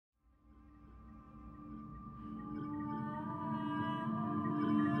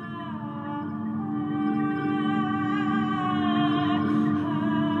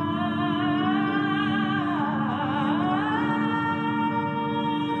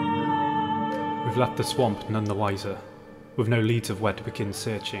We've left the swamp none the wiser, with no leads of where to begin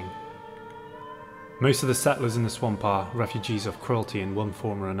searching. Most of the settlers in the swamp are refugees of cruelty in one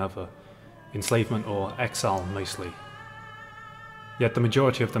form or another, enslavement or exile mostly. Yet the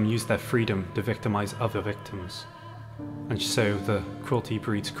majority of them use their freedom to victimize other victims, and so the cruelty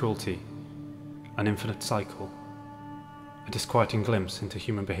breeds cruelty, an infinite cycle, a disquieting glimpse into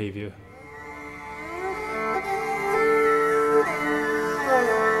human behavior.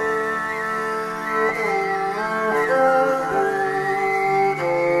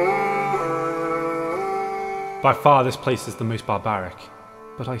 By far this place is the most barbaric,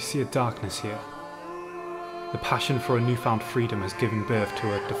 but I see a darkness here. The passion for a newfound freedom has given birth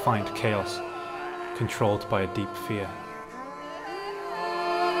to a defiant chaos, controlled by a deep fear.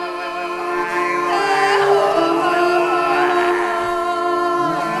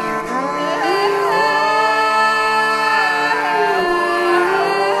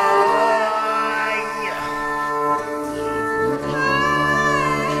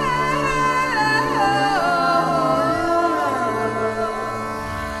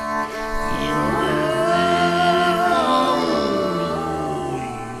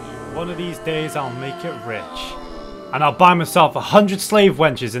 One of these days I'll make it rich, and I'll buy myself 100 slave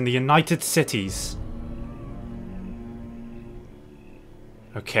wenches in the United Cities.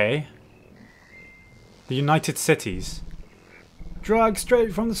 Okay. The United Cities. Drug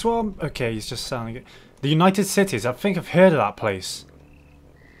straight from the swamp. Okay, he's just selling it. The United Cities. I think I've heard of that place.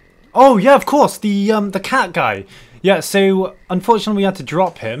 Oh yeah, of course. The cat guy. Yeah. So unfortunately we had to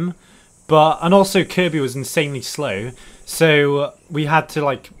drop him, and also Kirby was insanely slow. So we had to,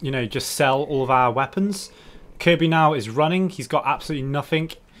 like, you know, just sell all of our weapons. Kirby now is running. He's got absolutely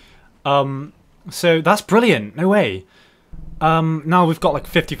nothing. So that's brilliant. No way. Now we've got like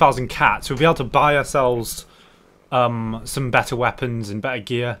 50,000 cats. We'll be able to buy ourselves some better weapons and better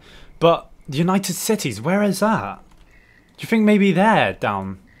gear. But the United Cities, where is that? Do you think maybe they're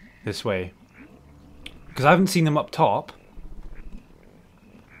down this way? Because I haven't seen them up top.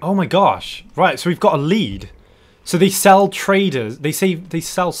 Oh my gosh. Right, so we've got a lead. So they sell traders, they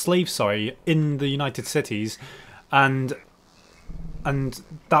sell slaves, sorry, in the United Cities, and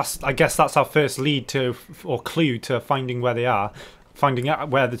that's, I guess that's our first lead to, or clue to finding where they are, finding out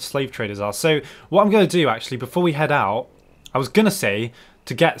where the slave traders are. So what I'm going to do actually, before we head out, I was going to say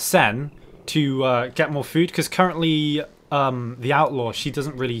to get Sen to get more food, because currently the outlaw, she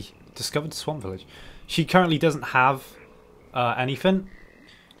doesn't really discover the swamp village. She currently doesn't have anything.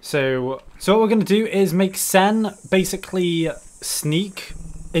 So what we're going to do is make Sen basically sneak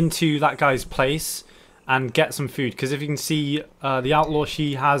into that guy's place and get some food. Because if you can see, the outlaw,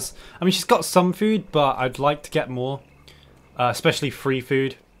 she has... I mean, she's got some food, but I'd like to get more. Especially free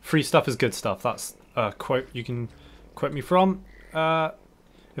food. Free stuff is good stuff. That's a quote you can quote me from.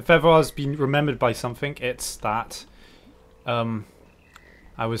 If ever I was being remembered by something, it's that.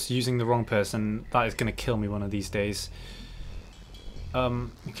 I was using the wrong person. That is going to kill me one of these days.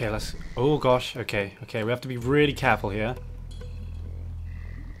 Okay, let's... Oh gosh, okay, we have to be really careful here.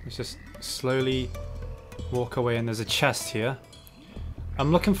 Let's just slowly walk away, and there's a chest here.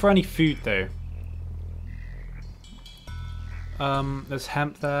 I'm looking for any food though. There's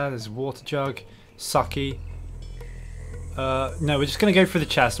hemp there, there's a water jug, sake. No, we're just gonna go for the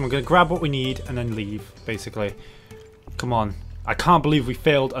chest, and we're gonna grab what we need and then leave, basically. Come on. I can't believe we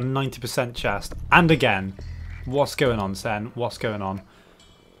failed a 90% chest. And again. What's going on, Sen? What's going on?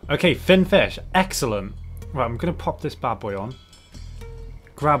 Okay, fin fish. Excellent. Right, I'm going to pop this bad boy on.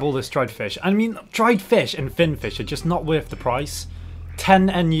 Grab all this dried fish. I mean, dried fish and fin fish are just not worth the price. 10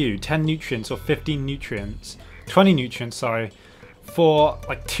 NU, 10 nutrients, or 15 nutrients. 20 nutrients, sorry. For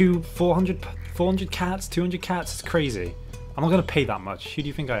like 400 cats, 200 cats. It's crazy. I'm not going to pay that much. Who do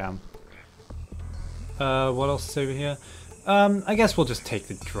you think I am? What else is over here? I guess we'll just take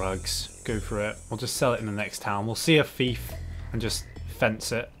the drugs. Go for it. We'll just sell it in the next town. We'll see a thief and just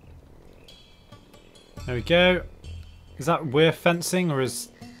fence it. There we go. Is that worth fencing, or is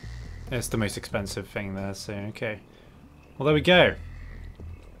it's the most expensive thing there? So okay. Well, there we go.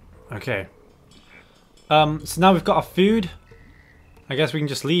 Okay. So now we've got our food. I guess we can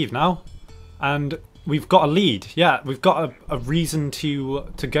just leave now, and we've got a lead. Yeah, we've got a reason to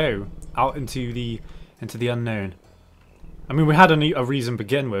go out into the unknown. I mean, we had a reason to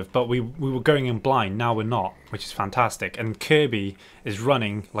begin with, but we were going in blind. Now we're not, which is fantastic. And Kirby is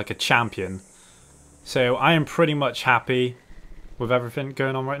running like a champion. So I am pretty much happy with everything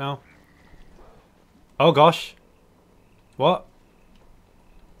going on right now. Oh gosh. What?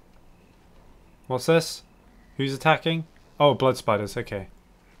 What's this? Who's attacking? Oh, blood spiders. Okay.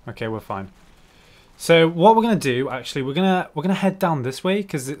 Okay, we're fine. So what we're gonna do, actually, we're gonna head down this way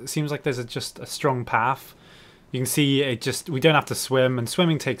because it seems like there's just a strong path. You can see we don't have to swim, and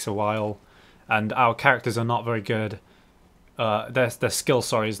swimming takes a while, and our characters are not very good. Their skill,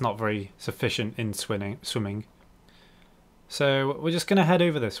 sorry, is not very sufficient in swimming. So we're just gonna head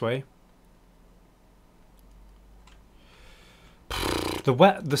over this way.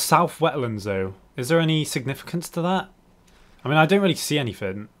 The South Wetlands, though, is there any significance to that? I mean, I don't really see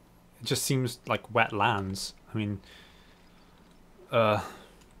anything. It just seems like wetlands. I mean, that's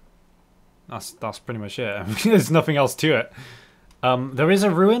pretty much it. I mean, there's nothing else to it. There is a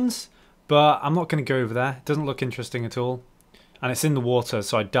ruins, but I'm not going to go over there. It doesn't look interesting at all, and it's in the water,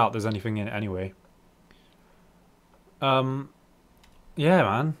 so I doubt there's anything in it anyway. Yeah,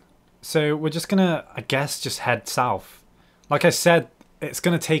 man. So we're just gonna, I guess, just head south. Like I said, it's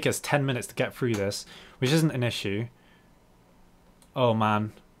gonna take us 10 minutes to get through this, which isn't an issue. Oh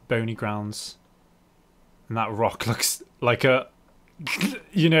man, bony grounds. And that rock looks like a,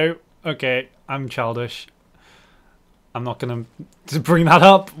 you know, okay, I'm childish. I'm not gonna bring that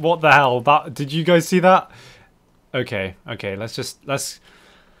up. What the hell? Did you guys see that? Okay, let's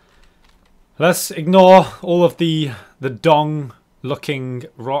ignore all of the dong looking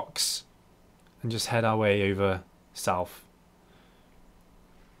rocks and just head our way over south.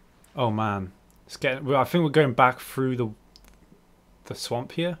 Oh man, I think we're going back through the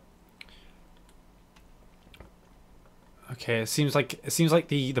swamp here. Okay, it seems like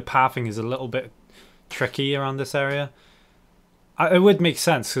the pathing is a little bit tricky around this area. It would make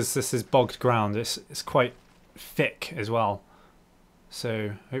sense because this is bogged ground. It's quite thick as well.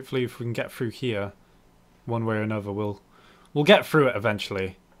 So hopefully, if we can get through here, one way or another, we'll get through it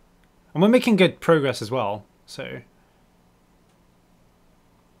eventually. And we're making good progress as well. So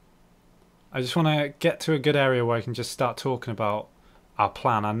I just want to get to a good area where I can just start talking about our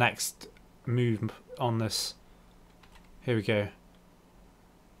plan, our next move on this. Here we go.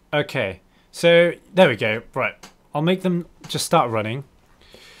 Okay, so there we go. Right, I'll make them just start running.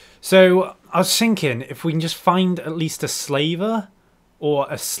 So I was thinking if we can just find at least a slaver or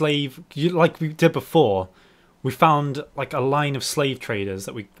a slave, like we did before. We found like a line of slave traders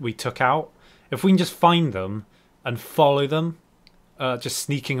that we took out. If we can just find them and follow them, just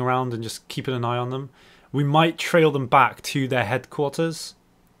sneaking around and just keeping an eye on them, we might trail them back to their headquarters.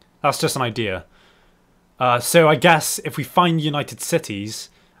 That's just an idea. So I guess if we find United Cities,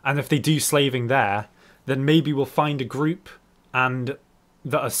 and if they do slaving there, then maybe we'll find a group that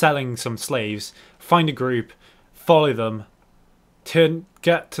are selling some slaves, find a group, follow them,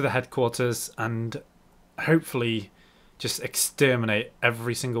 get to the headquarters, and hopefully just exterminate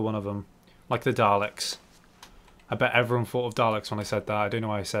every single one of them, like the Daleks. I bet everyone thought of Daleks when I said that. I don't know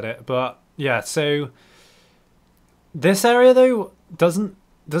why I said it, but yeah. So this area though doesn't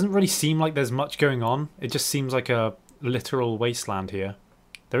really seem like there's much going on. It just seems like a literal wasteland here.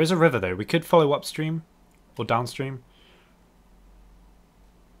 There is a river though. We could follow upstream or downstream.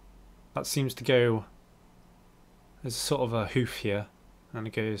 That seems to go. There's sort of a hoof here, and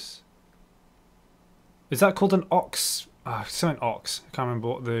it goes. Is that called an ox? Something ox. I can't remember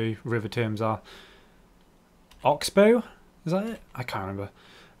what the river terms are. Oxbow? Is that it? I can't remember.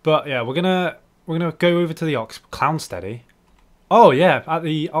 But yeah, we're gonna go over to the Clownsteady. Oh yeah, at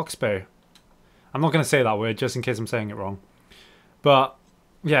the Oxbow. I'm not gonna say that word just in case I'm saying it wrong. But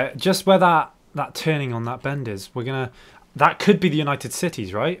yeah, just where that turning on that bend is, that could be the United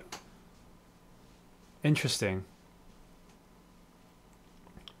Cities, right? Interesting.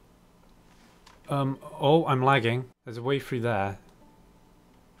 Oh, I'm lagging. There's a way through there.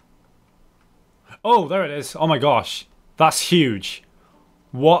 Oh, there it is. Oh my gosh. That's huge.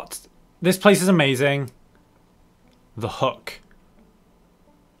 What? This place is amazing. The Hook.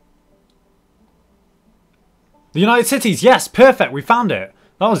 The United Cities. Yes, perfect. We found it.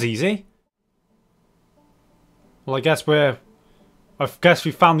 That was easy. Well, I guess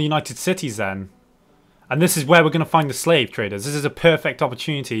we found the United Cities then. And this is where we're going to find the slave traders. This is a perfect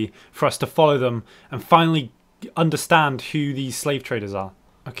opportunity for us to follow them and finally understand who these slave traders are.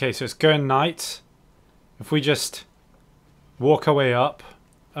 Okay, so it's going night. If we just walk our way up,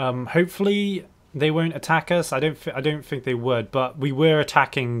 hopefully they won't attack us. I don't think they would, but we were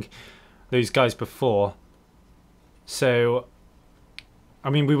attacking those guys before. So, I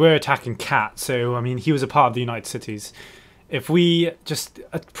mean, we were attacking Cat. So, I mean, he was a part of the United Cities. If we just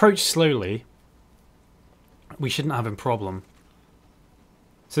approach slowly, we shouldn't have a problem.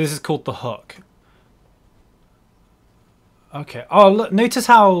 So this is called the Hook. Okay. Oh, look, notice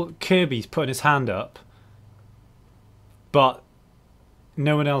how Kirby's putting his hand up, but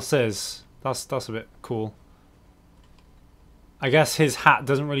no one else is. That's a bit cool. I guess his hat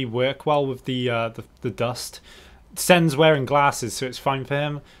doesn't really work well with the dust. Sen's wearing glasses, so it's fine for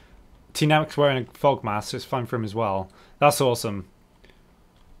him. T-Nemic's wearing a fog mask, so it's fine for him as well. That's awesome.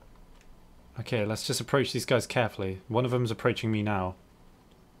 Okay, let's just approach these guys carefully. One of them's approaching me now.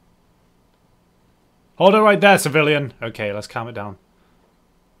 Hold it right there, civilian. Okay, let's calm it down.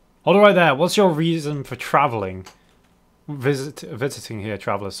 Hold it right there. What's your reason for traveling? Visiting here,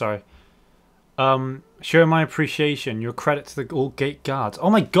 traveler, sorry. Show my appreciation. Your credit to the all gate guards. Oh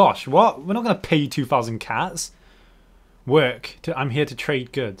my gosh, what? We're not going to pay you 2,000 cats. Work. I'm here to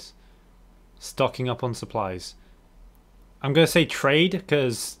trade goods. Stocking up on supplies. I'm going to say trade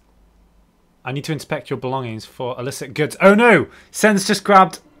because I need to inspect your belongings for illicit goods. Oh no! Sen's just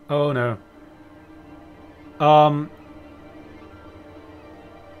grabbed... Oh no.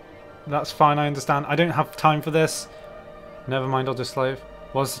 That's fine, I understand. I don't have time for this. Never mind, I'll just slave.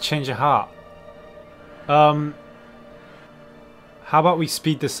 What's the change of heart? How about we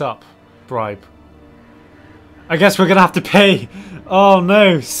speed this up? Bribe. I guess we're gonna have to pay. Oh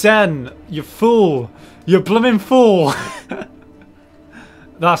no, Sen, you fool. You blooming fool.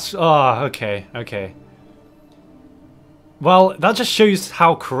 That's... Oh, okay, okay. Well, that just shows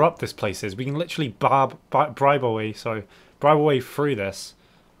how corrupt this place is. We can literally bribe our way through this.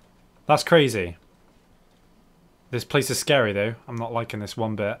 That's crazy. This place is scary though. I'm not liking this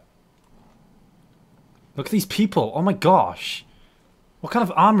one bit. Look at these people. Oh my gosh. What kind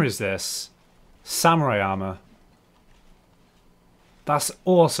of armor is this? Samurai armor. That's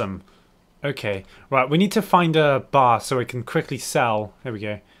awesome. Okay. Right, we need to find a bar so we can quickly sell. There we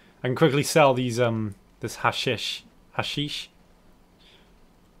go. I can quickly sell these this hashish. Hashish.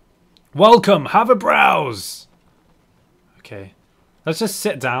 Welcome, have a browse. Okay. Let's just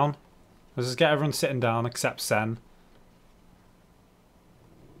sit down. Let's just get everyone sitting down except Sen.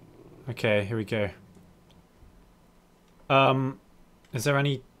 Okay, here we go. Is there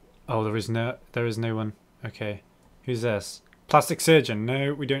any... Oh, there is no one. Okay. Who's this? Plastic surgeon.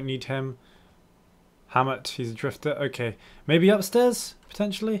 No, we don't need him. Hammett, he's a drifter. Okay. Maybe upstairs,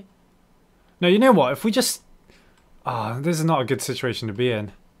 potentially? No, you know what? If we just... Ah, this is not a good situation to be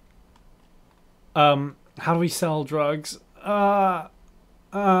in. How do we sell drugs? Oh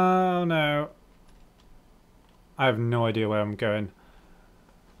no. I have no idea where I'm going.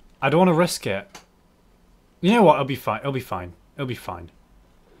 I don't want to risk it. You know what? It'll be fine. It'll be fine. It'll be fine.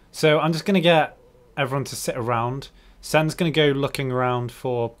 So I'm just going to get everyone to sit around. Sen's going to go looking around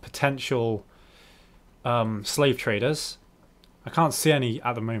for potential slave traders. I can't see any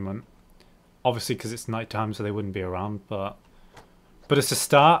at the moment. Obviously because it's nighttime so they wouldn't be around. But it's a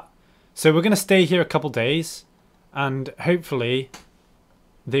start. So we're going to stay here a couple days. And hopefully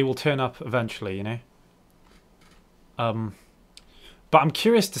they will turn up eventually, you know. But I'm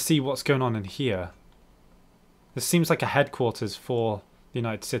curious to see what's going on in here. This seems like a headquarters for the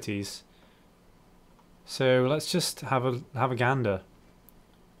United Cities. So let's just have a gander.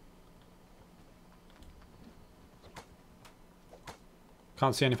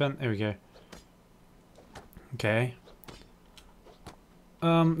 Can't see anything. There we go. Okay.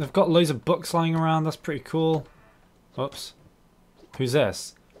 They've got loads of books lying around. That's pretty cool. Oops. Who's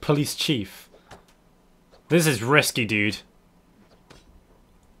this? Police chief. This is risky, dude.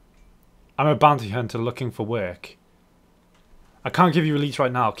 I'm a bounty hunter looking for work. I can't give you release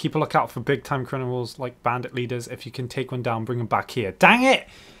right now. Keep a lookout for big time criminals like bandit leaders. If you can take one down, bring them back here. Dang it!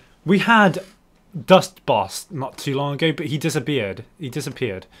 We had Dust Boss not too long ago, but he disappeared. He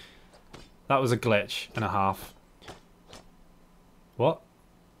disappeared. That was a glitch and a half. What?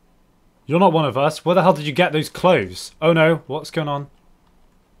 You're not one of us. Where the hell did you get those clothes? Oh no, what's going on?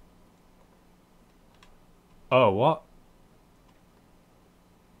 Oh, what?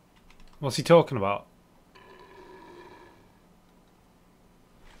 What's he talking about?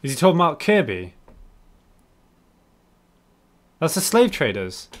 Is he talking about Kirby? That's the slave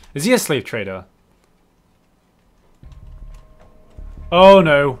traders. Is he a slave trader? Oh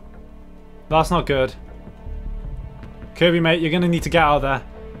no. That's not good. Kirby, mate, you're going to need to get out of there.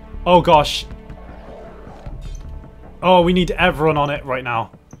 Oh gosh. Oh, we need everyone on it right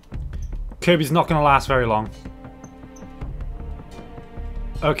now. Kirby's not going to last very long.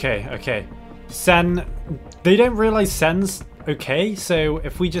 Okay, okay. Sen... They don't realise Sen's okay, so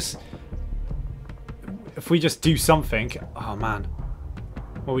if we just do something... Oh man.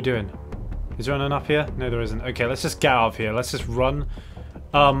 What are we doing? Is there anyone up here? No, there isn't. Okay, let's just get out of here. Let's just run.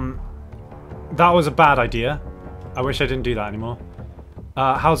 That was a bad idea. I wish I didn't do that anymore.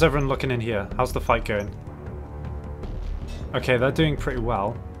 How's everyone looking in here? How's the fight going? Okay, they're doing pretty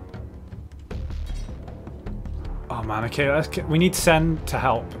well. Oh man, okay, we need Sen to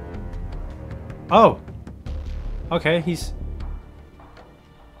help. Oh! Okay, he's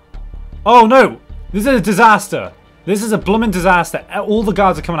Oh no! This is a disaster! This is a blooming disaster. All the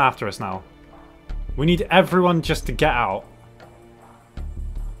guards are coming after us now. We need everyone just to get out.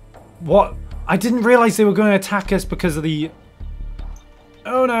 What? I didn't realise they were going to attack us because of the...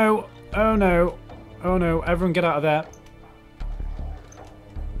 Oh no! Oh no! Oh no! Everyone get out of there.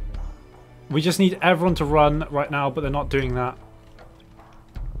 We just need everyone to run right now, but they're not doing that.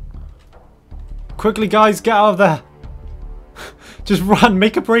 Quickly guys, get out of there! Just run!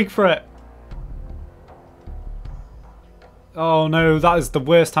 Make a break for it! Oh no, that is the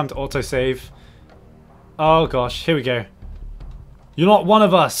worst time to autosave. Oh gosh, here we go. You're not one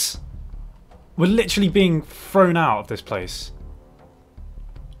of us! We're literally being thrown out of this place.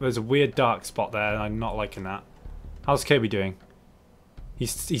 There's a weird dark spot there, and I'm not liking that. How's Kirby doing?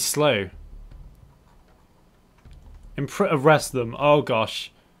 He's slow. Arrest them. Oh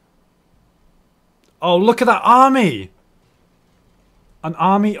gosh. Oh, look at that army! An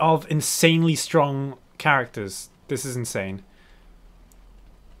army of insanely strong characters. This is insane.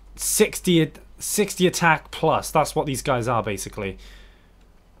 60 attack plus. That's what these guys are, basically.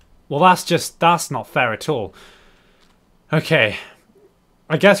 Well, that's not fair at all. Okay.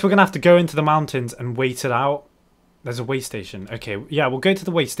 I guess we're going to have to go into the mountains and wait it out. There's a way station. Okay, yeah, we'll go to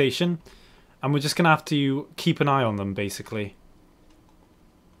the way station. And we're just going to have to keep an eye on them, basically.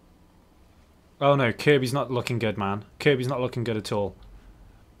 Oh no, Kirby's not looking good, man. Kirby's not looking good at all.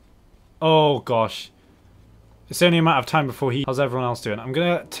 Oh gosh. It's only a matter of time before he... How's everyone else doing? I'm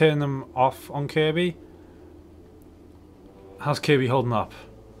going to turn them off on Kirby. How's Kirby holding up?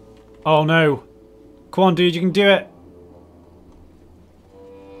 Oh no. Come on, dude, you can do it.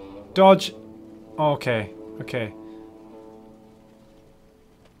 Dodge. Okay, okay.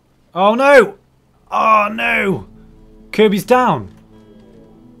 Oh no! Oh no! Kirby's down!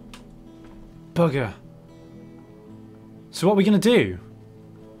 Bugger. So what are we going to do?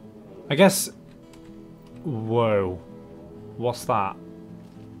 I guess... Whoa. What's that?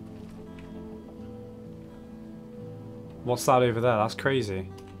 What's that over there? That's crazy.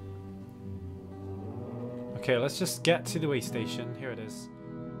 Okay, let's just get to the way station. Here it is.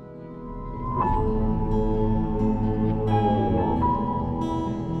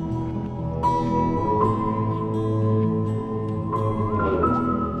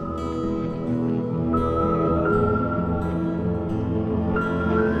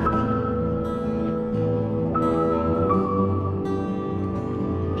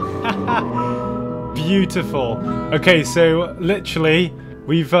 Beautiful. Okay, so literally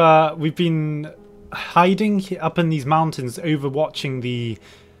we've been hiding up in these mountains overwatching the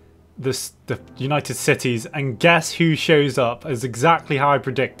United Cities, and guess who shows up as exactly how I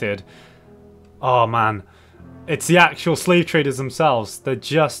predicted. Oh man, it's the actual slave traders themselves. They're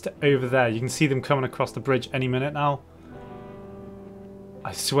just over there. You can see them coming across the bridge any minute now.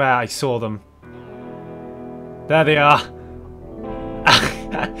 I swear I saw them. There they are.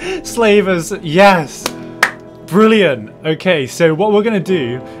 Slavers, yes! Brilliant! Okay, so what we're going to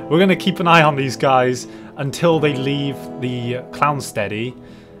do, we're going to keep an eye on these guys until they leave the clown steady,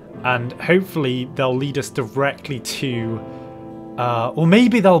 and hopefully they'll lead us directly to... or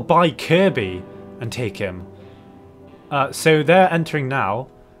maybe they'll buy Kirby and take him. So they're entering now.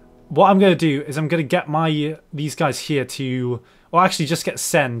 What I'm going to do is I'm going to get these guys here to... Or actually just get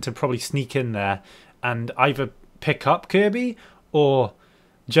Sen to probably sneak in there and either pick up Kirby or...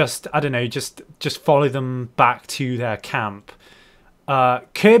 just, I don't know, just follow them back to their camp.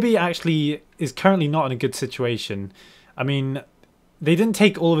 Kirby actually is currently not in a good situation. I mean, they didn't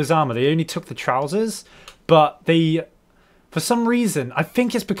take all of his armor. They only took the trousers. But they, for some reason, I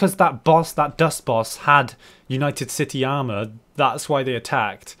think it's because that boss, that dust boss, had United City armor. That's why they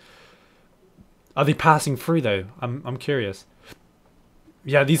attacked. Are they passing through though? I'm curious.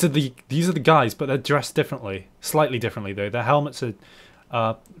 Yeah, these are the guys, but they're dressed differently, slightly differently though. Their helmets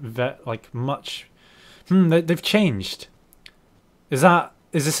are like much... they've changed. Is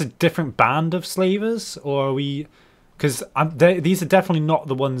this a different band of slavers, or are we... Because these are definitely not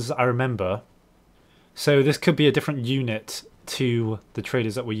the ones I remember. So this could be a different unit to the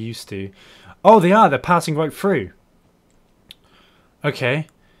traders that we're used to. Oh, they are. They're passing right through. Okay.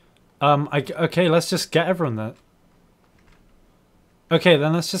 Okay, let's just get everyone there. Okay,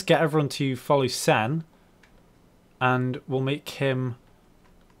 then let's just get everyone to follow Sen. And we'll make him...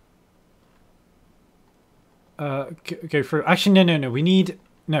 go through. Actually, no. We need...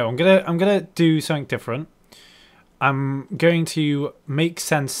 No, I'm gonna do something different. I'm going to make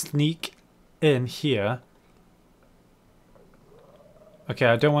Sen sneak in here. Okay,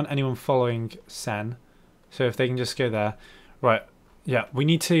 I don't want anyone following Sen. So if they can just go there. Right, yeah, we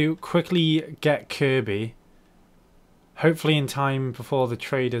need to quickly get Kirby. Hopefully in time before the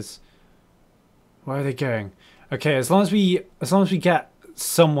traders... Where are they going? Okay, as long as we get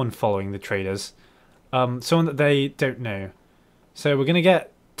someone following the traders, someone that they don't know. So we're gonna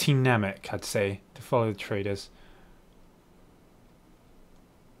get Team Namek, I'd say, to follow the traders.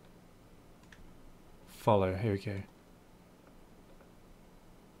 Follow. Here we go.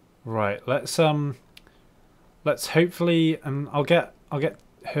 Right. Let's hopefully, and I'll get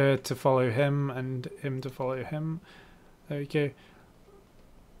her to follow him and him to follow him. There we go.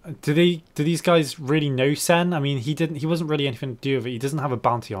 Do these guys really know Sen? I mean, he wasn't really anything to do with it. He doesn't have a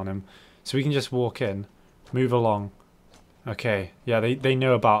bounty on him, so we can just walk in, move along. Okay, yeah, they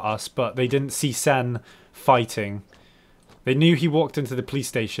know about us, but they didn't see Sen fighting. They knew he walked into the police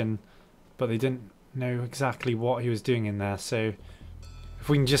station, but they didn't know exactly what he was doing in there. So if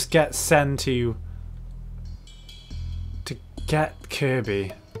we can just get Sen to get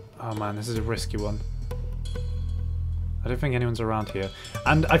Kirby. Oh man, this is a risky one. I don't think anyone's around here.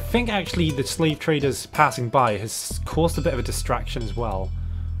 And I think actually the slave traders passing by has caused a bit of a distraction as well.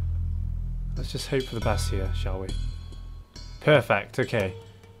 Let's just hope for the best here, shall we? Perfect, okay.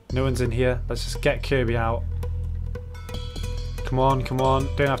 No one's in here. Let's just get Kirby out. Come on, come on.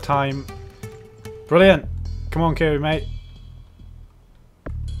 Don't have time. Brilliant. Come on, Kirby, mate.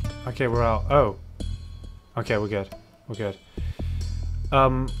 Okay, we're out. Oh. Okay, we're good. We're good.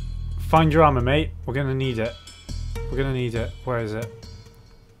 Find your armor, mate. We're gonna need it. We're gonna need it. Where is it?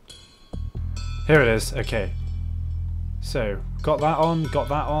 Here it is. Okay. So, got that on, got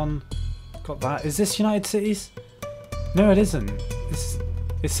that on, got that. Is this United Cities? No, it isn't.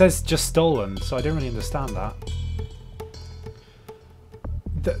 It says just stolen, so I don't really understand that.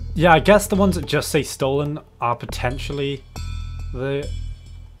 Yeah, I guess the ones that just say stolen are potentially the...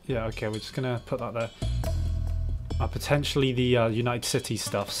 Yeah, okay, we're just gonna put that there. Are potentially the United Cities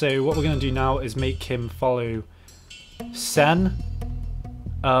stuff. So what we're gonna do now is make him follow Sen.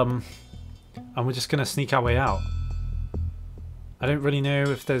 And we're just gonna sneak our way out. I don't really know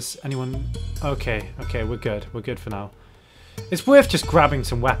if there's anyone... Okay, okay, we're good. We're good for now. It's worth just grabbing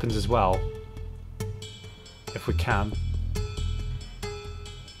some weapons as well. If we can.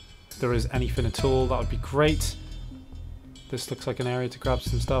 If there is anything at all, that would be great. This looks like an area to grab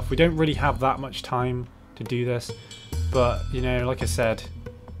some stuff. We don't really have that much time to do this. But, you know, like I said,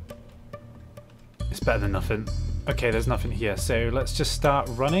 it's better than nothing. Okay, there's nothing here. So let's just start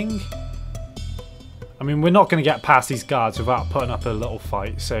running. I mean, we're not going to get past these guards without putting up a little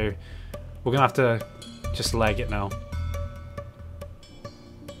fight. So we're going to have to just leg it now.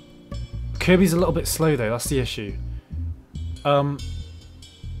 Kirby's a little bit slow though, that's the issue.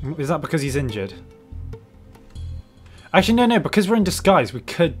 Is that because he's injured? Actually, no, because we're in disguise, we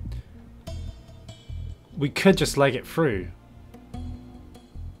could just leg it through.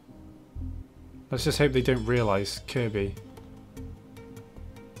 Let's just hope they don't realise Kirby.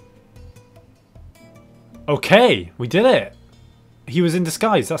 Okay, we did it! He was in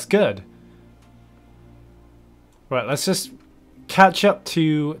disguise, that's good. Right, let's just catch up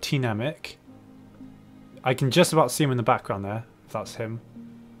to Namek. I can just about see him in the background there, if that's him.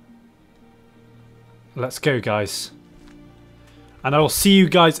 Let's go, guys. And I will see you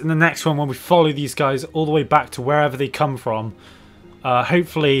guys in the next one when we follow these guys all the way back to wherever they come from.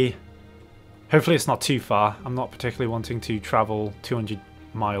 Hopefully it's not too far. I'm not particularly wanting to travel 200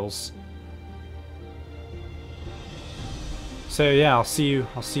 miles. So yeah, I'll see you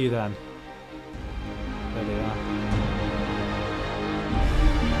then. There they are.